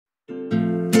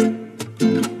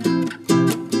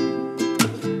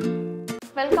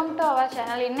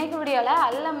channel. இன்னைக்கு வீடியோல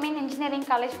Al-Ameen Engineering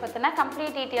College பத்தின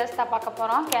complete details தான் பார்க்க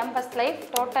போறோம். Campus life,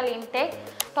 total intake,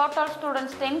 total student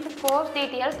strength, course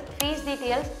details, fees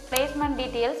details, placement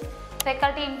details,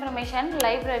 faculty information,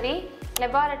 library,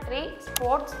 laboratory,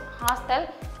 sports, hostel,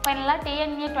 finally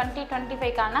TNA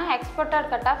 2025 கான expected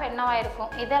cutoff என்னவா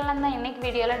இருக்கும் இதெல்லாம் தான் இன்னைக்கு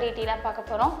வீடியோல டீடைலா பார்க்க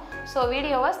போறோம். சோ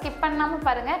வீடியோவை ஸ்கிப் பண்ணாம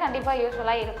பாருங்க, கண்டிப்பா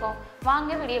யூஸ்ஃபுல்லா இருக்கும்.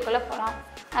 வாங்க வீடியோக்குள்ள போலாம்.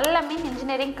 Al-Ameen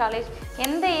Engineering College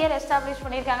எந்த இயர் எஸ்டாப்லிஷ்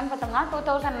பண்ணிருக்காங்கன்னு பார்த்தோம்னா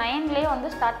 2009 லயே வந்து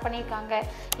ஸ்டார்ட் பண்ணிருக்காங்க.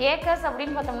 ஏக்கர்ஸ்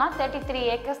அப்படினு பார்த்தோம்னா 33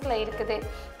 ஏக்கர்ஸ்ல இருக்குது.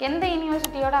 எந்த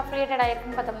யுனிவர்சிட்டியோட அஃபிலியேட்டட்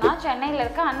ஆயிருக்குன்னு பார்த்தோம்னா சென்னையில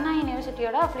இருக்க அண்ணா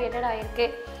யுனிவர்சிட்டியோட அஃபிலியேட்டட் ஆயிருக்கு.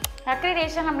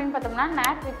 Accreditation அப்படினு பார்த்தோம்னா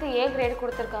NAC with A grade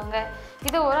கொடுத்திருக்காங்க.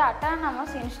 இது ஒரு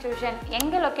autonomous institution.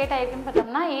 எங்க லொகேட் ஆயிருக்குன்னு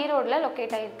பார்த்தோம்னா ஈரோட்ல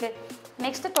லொகேட் ஆயிருக்கு.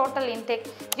 Next total intake.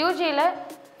 யூஜில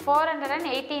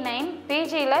 489,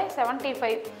 பிஜில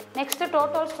 75. Next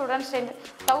total students strength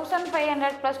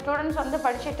 1500 plus students வந்து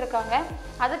படிச்சிட்டு இருக்காங்க.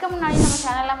 அதுக்கு முன்னாடி நம்ம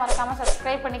சேனலை மறக்காம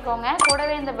Subscribe பண்ணிக்கோங்க.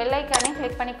 கூடவே இந்த பெல் ஐகானை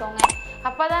கிளிக் பண்ணிக்கோங்க.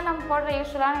 அப்பதான் நம்ம போடுற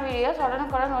யூஸ்ஃபுல்லான வீடியோஸ்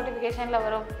உடனுக்குடன் நோட்டிஃபிகேஷன்ல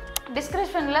வரும்.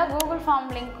 டிஸ்கிரிப்ஷன்ல கூகுள்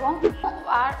ஃபார்ம் லிங்க்கும்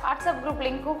வாட்ஸ்அப் குரூப்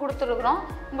லிங்க்கும் கொடுத்துருக்குறோம்.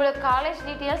 உங்களுக்கு காலேஜ்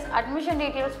டீட்டெயில்ஸ், அட்மிஷன்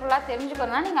டீட்டெயில்ஸ் ஃபுல்லாக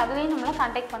தெரிஞ்சுக்கணும்னா நீங்கள் அதுலேயும் நம்மளை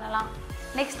கான்டாக்ட் பண்ணலாம்.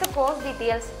 Next course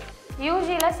details.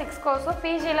 யூஜியில் 6 கோர்ஸும்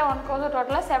பிஜியில் 1 கோர்ஸும்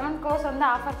டோட்டலாக 7 கோர்ஸ் வந்து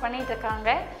ஆஃபர் பண்ணிகிட்டு இருக்காங்க.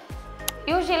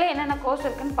 யூஜியில் என்னென்ன கோர்ஸ்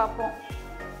இருக்குன்னு பார்ப்போம்.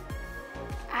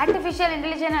 Artificial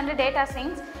intelligence and data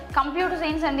science, computer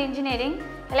science and engineering,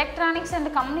 electronics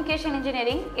and communication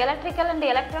engineering, electrical and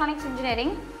electronics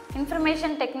engineering,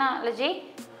 information technology,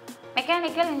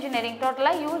 mechanical engineering.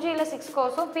 டோட்டலாக யூஜியில் 6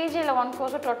 கோர்ஸும் பிஜியில் 1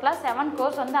 கோர்ஸும் டோட்டலாக 7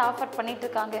 கோர்ஸ் வந்து ஆஃபர் பண்ணிட்டு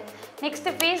இருக்காங்க. நெக்ஸ்ட்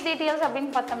ஃபீஸ் டீட்டெயில்ஸ்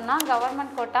அப்படின்னு பார்த்தோம்னா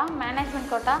government quota,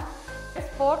 management quota,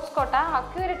 sports quota,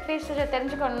 accurate fees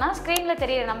தெரிஞ்சுக்கணும்னா ஸ்க்ரீனில்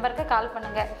தெரியிற நம்பருக்கு கால்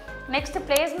பண்ணுங்கள். நெக்ஸ்ட்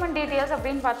பிளேஸ்மெண்ட் டீட்டெயில்ஸ்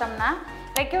அப்படின்னு பார்த்தோம்னா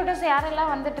ரெக்ரூட்டர்ஸ்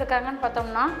யாரெல்லாம் வந்துட்டு இருக்காங்கன்னு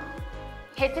பார்த்தோம்னா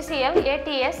HCL,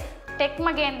 ATS, tech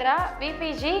Mahindra,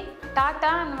 VPG, tata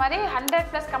அந்த மாதிரி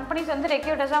 100+ கம்பெனிஸ் வந்து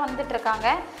ரெக்ரூட்டர்ஸாக வந்துட்டு இருக்காங்க.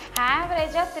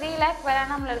 ஆவரேஜாக 3 lakh per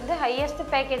annumலேருந்து highest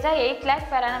பேக்கேஜாக 8 lakh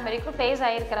per annum வரைக்கும் ப்ளேஸ்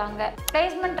ஆகிருக்கிறாங்க.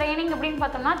 பிளேஸ்மெண்ட் ட்ரைனிங் அப்படின்னு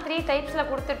பார்த்தோம்னா 3 டைப்ஸில்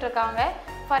கொடுத்துட்ருக்காங்க.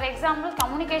 For example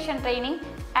communication training,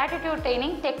 attitude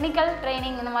training, technical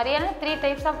training, இந்த மாதிரியான 3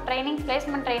 types of training,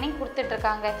 placement training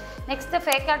கொடுத்துட்ருக்காங்க. Next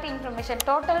faculty information.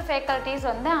 Total faculties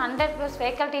வந்து 100+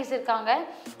 ஃபேக்கல்ட்டிஸ் இருக்காங்க.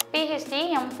 PhD,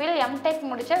 MPhil, MTech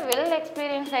முடிச்ச வெல்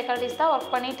எக்ஸ்பீரியன்ஸ் ஃபேக்கல்ட்டிஸ் தான் ஒர்க்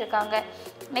பண்ணிட்டு இருக்காங்க.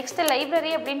 நெக்ஸ்ட்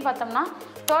லைப்ரரி அப்படின்னு பார்த்தோம்னா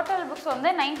டோட்டல் புக்ஸ் வந்து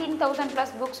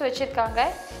 19,000+ புக்ஸ் வச்சுருக்காங்க.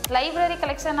 Library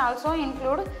collection also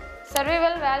include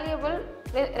survival valuable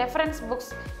reference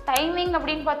books. Timing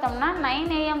அப்படின்னு பார்த்தோம்னா 9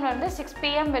 AM-லேருந்து 6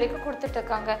 PM வரைக்கும்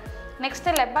கொடுத்துட்ருக்காங்க.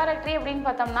 நெக்ஸ்ட்டு லெபார்டரி அப்படின்னு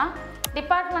பார்த்தோம்னா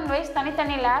டிபார்ட்மெண்ட் வைஸ்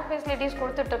தனித்தனி லேப் ஃபெசிலிட்டிஸ்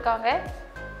கொடுத்துட்ருக்காங்க.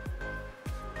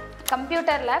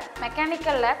 Computer lab,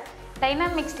 mechanical lab,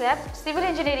 dynamics lab, civil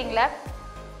engineering lab,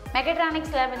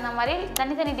 mechatronics lab, இந்த மாதிரி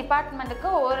தனித்தனி டிபார்ட்மெண்ட்டுக்கு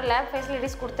ஒரு லேப்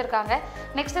ஃபெசிலிட்டிஸ் கொடுத்துருக்காங்க.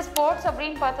 நெக்ஸ்ட்டு ஸ்போர்ட்ஸ்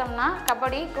அப்படின்னு பார்த்தோம்னா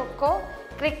kabaddi, kho kho,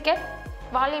 cricket,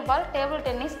 volleyball, table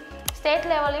tennis state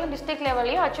லெவலையும் district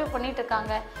லெவலையும் achieve பண்ணிட்டு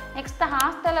இருக்காங்க. நெக்ஸ்ட்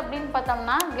ஹாஸ்டல் அப்படின்னு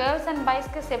பார்த்தோம்னா girls and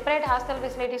பாய்ஸ்க்கு separate hostel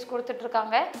facilities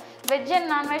கொடுத்துட்ருக்காங்க. வெஜ்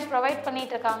அண்ட் நான்வெஜ் ப்ரொவைட்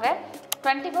பண்ணிட்டு இருக்காங்க.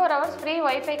 24 hours ஃப்ரீ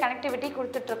வைஃபை கனெக்டிவிட்டி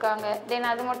கொடுத்துட்ருக்காங்க. தென்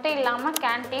அது மட்டும் இல்லாமல்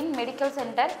கேன்டீன், மெடிக்கல்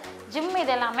சென்டர், ஜிம்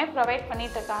இதெல்லாமே ப்ரொவைட்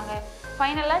பண்ணிட்டுருக்காங்க.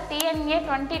 ஃபைனலாக TNA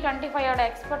 2025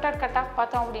 எக்ஸ்பெக்டட் கட் ஆஃப்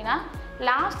பார்த்தோம் அப்படின்னா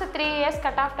last 3 years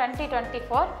cut off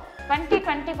 2024,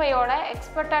 2025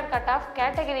 expected cut off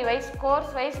category wise,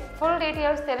 course wise full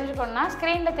details தெரிஞ்சுக்கணுன்னா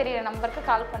ஸ்க்ரீனில் தெரியிற நம்பருக்கு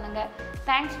கால் பண்ணுங்கள்.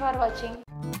 தேங்க்ஸ் ஃபார் வாட்சிங்.